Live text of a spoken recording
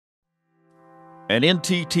An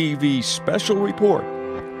NTTV special report,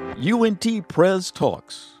 UNTPrez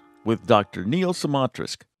Talks with Dr. Neil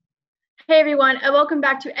Smatresk. Hey everyone, and welcome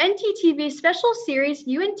back to NTTV's special series,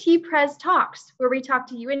 UNTPrez Talks, where we talk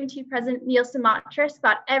to UNT President Neil Smatresk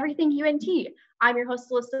about everything UNT. I'm your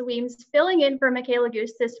host, Alyssa Weems, filling in for Michaela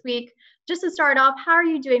Goose this week. Just to start off, how are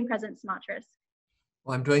you doing, President Smatresk?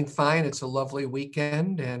 Well, I'm doing fine. It's a lovely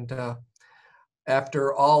weekend, and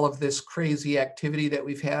after all of this crazy activity that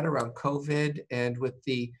we've had around COVID and with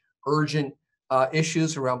the urgent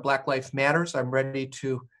issues around Black Lives Matters, I'm ready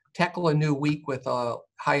to tackle a new week with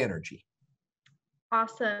high energy.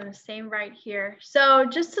 Awesome, same right here. So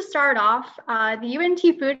just to start off, the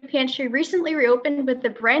UNT Food Pantry recently reopened with a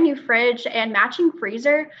brand new fridge and matching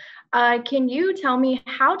freezer. Can you tell me,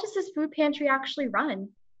 how does this food pantry actually run?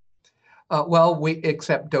 Well, we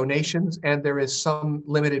accept donations, and there is some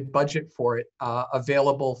limited budget for it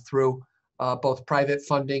available through both private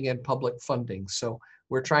funding and public funding. So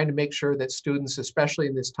we're trying to make sure that students, especially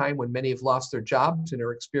in this time when many have lost their jobs and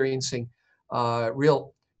are experiencing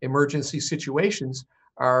real emergency situations,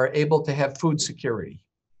 are able to have food security.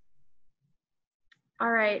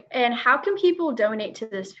 All right, and how can people donate to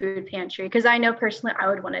this food pantry? Because I know personally I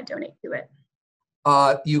would want to donate to it.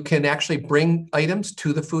 You can actually bring items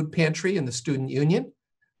to the food pantry in the student union,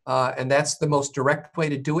 and that's the most direct way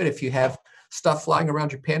to do it. If you have stuff lying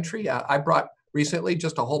around your pantry, I brought recently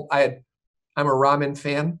just a whole, I'm a ramen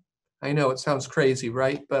fan. I know it sounds crazy,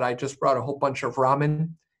 right? But I just brought a whole bunch of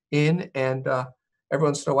ramen in, and every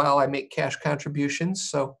once in a while I make cash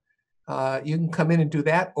contributions. So you can come in and do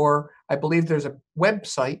that, or I believe there's a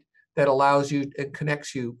website that allows you, it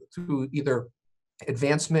connects you through either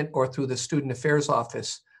advancement or through the student affairs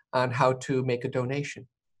office on how to make a donation.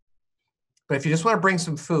 But if you just want to bring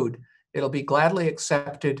some food, it'll be gladly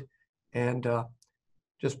accepted, and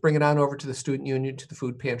just bring it on over to the student union, to the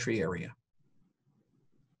food pantry area.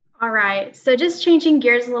 All right, so just changing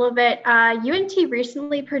gears a little bit, UNT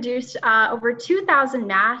recently produced over 2,000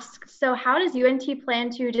 masks. So how does UNT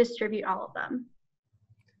plan to distribute all of them?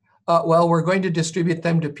 Well, we're going to distribute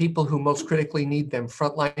them to people who most critically need them,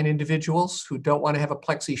 frontline individuals who don't want to have a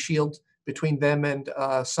plexi shield between them and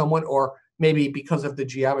someone, or maybe because of the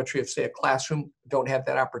geometry of, say, a classroom, don't have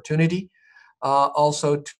that opportunity.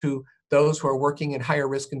 Also to those who are working in higher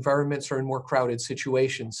risk environments or in more crowded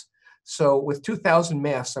situations. So with 2,000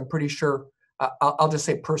 masks, I'm pretty sure, I'll just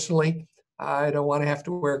say personally, I don't want to have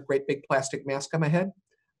to wear a great big plastic mask on my head.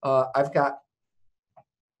 I've got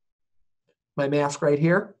my mask right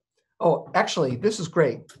here. Oh, actually, this is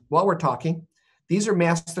great. While we're talking, these are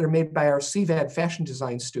masks that are made by our CVAD fashion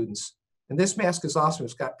design students. And this mask is awesome.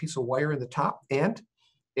 It's got a piece of wire in the top, and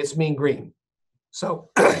it's mean green. So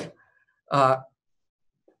for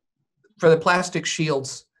the plastic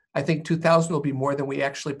shields, I think 2,000 will be more than we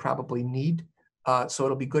actually probably need. So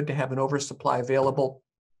it'll be good to have an oversupply available.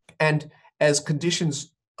 And as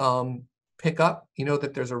conditions pick up, you know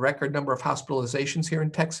that there's a record number of hospitalizations here in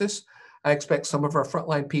Texas. I expect some of our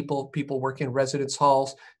frontline people working in residence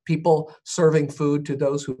halls, people serving food to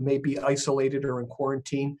those who may be isolated or in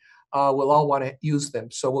quarantine, will all want to use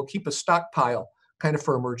them. So we'll keep a stockpile kind of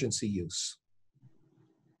for emergency use.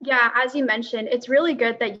 Yeah, as you mentioned, it's really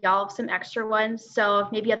good that y'all have some extra ones. So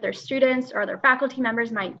if maybe other students or other faculty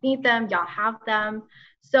members might need them, y'all have them.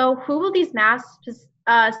 So who will these masks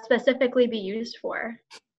specifically be used for?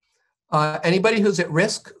 Anybody who's at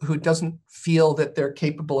risk, who doesn't feel that they're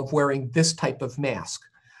capable of wearing this type of mask.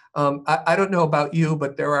 I don't know about you,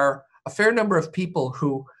 but there are a fair number of people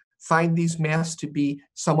who find these masks to be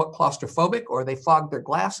somewhat claustrophobic, or they fog their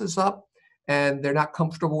glasses up and they're not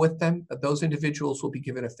comfortable with them. Those individuals will be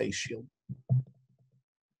given a face shield.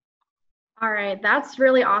 All right, that's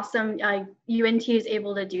really awesome. UNT is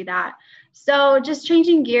able to do that. So just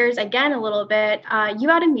changing gears again a little bit, you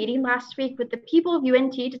had a meeting last week with the people of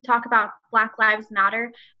UNT to talk about Black Lives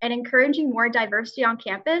Matter and encouraging more diversity on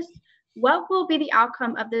campus. What will be the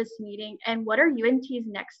outcome of this meeting, and what are UNT's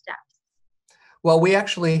next steps? Well, we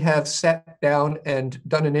actually have sat down and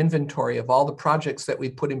done an inventory of all the projects that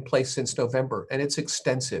we've put in place since November, and it's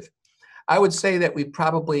extensive. I would say that we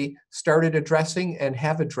probably started addressing and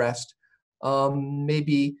have addressed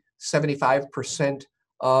maybe 75%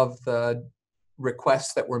 of the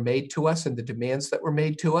requests that were made to us and the demands that were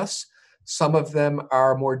made to us. Some of them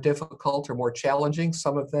are more difficult or more challenging.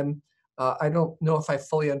 Some of them I don't know if I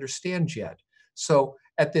fully understand yet. So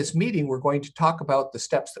at this meeting, we're going to talk about the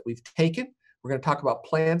steps that we've taken. We're going to talk about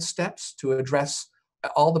planned steps to address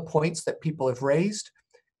all the points that people have raised.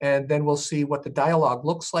 And then we'll see what the dialogue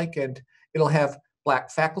looks like. And it'll have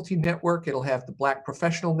Black Faculty Network. It'll have the Black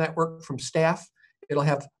Professional Network from staff. It'll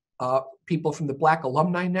have people from the Black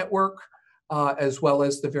Alumni Network. as well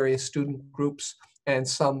as the various student groups and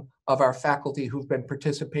some of our faculty who've been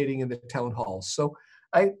participating in the town halls. So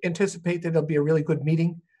I anticipate that it'll be a really good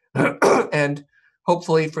meeting. And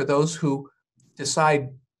hopefully for those who decide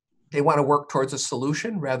they want to work towards a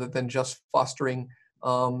solution rather than just fostering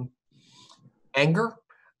anger,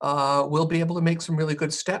 we'll be able to make some really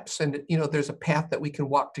good steps. And, there's a path that we can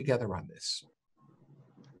walk together on this.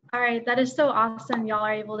 All right, that is so awesome. Y'all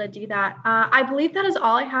are able to do that. I believe that is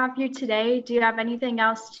all I have for you today. Do you have anything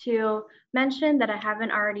else to mention that I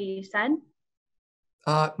haven't already said?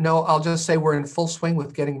 No, I'll just say we're in full swing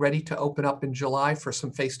with getting ready to open up in July for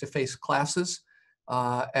some face-to-face classes.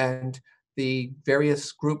 And the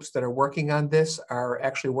various groups that are working on this are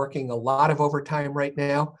actually working a lot of overtime right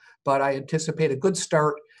now, but I anticipate a good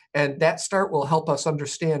start. And that start will help us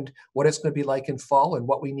understand what it's going to be like in fall and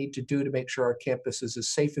what we need to do to make sure our campus is as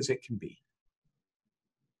safe as it can be.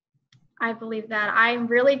 I believe that. I'm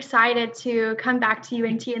really excited to come back to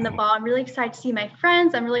UNT in the fall. I'm really excited to see my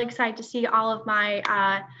friends. I'm really excited to see all of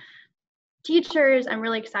my teachers. I'm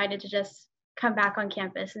really excited to just come back on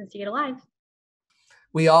campus and see it alive.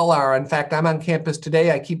 We all are. In fact, I'm on campus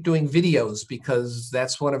today. I keep doing videos because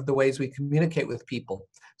that's one of the ways we communicate with people.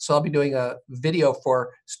 So I'll be doing a video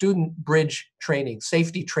for student bridge training,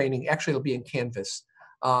 safety training. Actually, it'll be in Canvas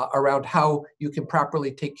around how you can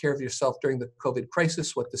properly take care of yourself during the COVID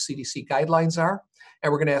crisis, what the CDC guidelines are.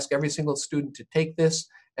 And we're going to ask every single student to take this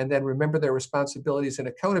and then remember their responsibilities and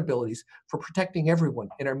accountabilities for protecting everyone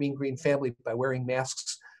in our Mean Green family by wearing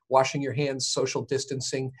masks, washing your hands, social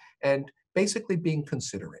distancing, and basically being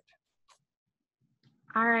considerate.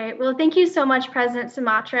 All right. Well, thank you so much, President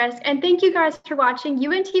Smatresk. And thank you guys for watching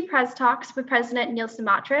UNTPrez Talks with President Neil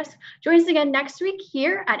Smatresk. Join us again next week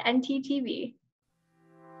here at NTTV.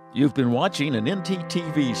 You've been watching an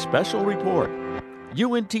NTTV special report,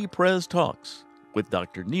 UNTPrez Talks with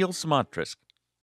Dr. Neil Smatresk.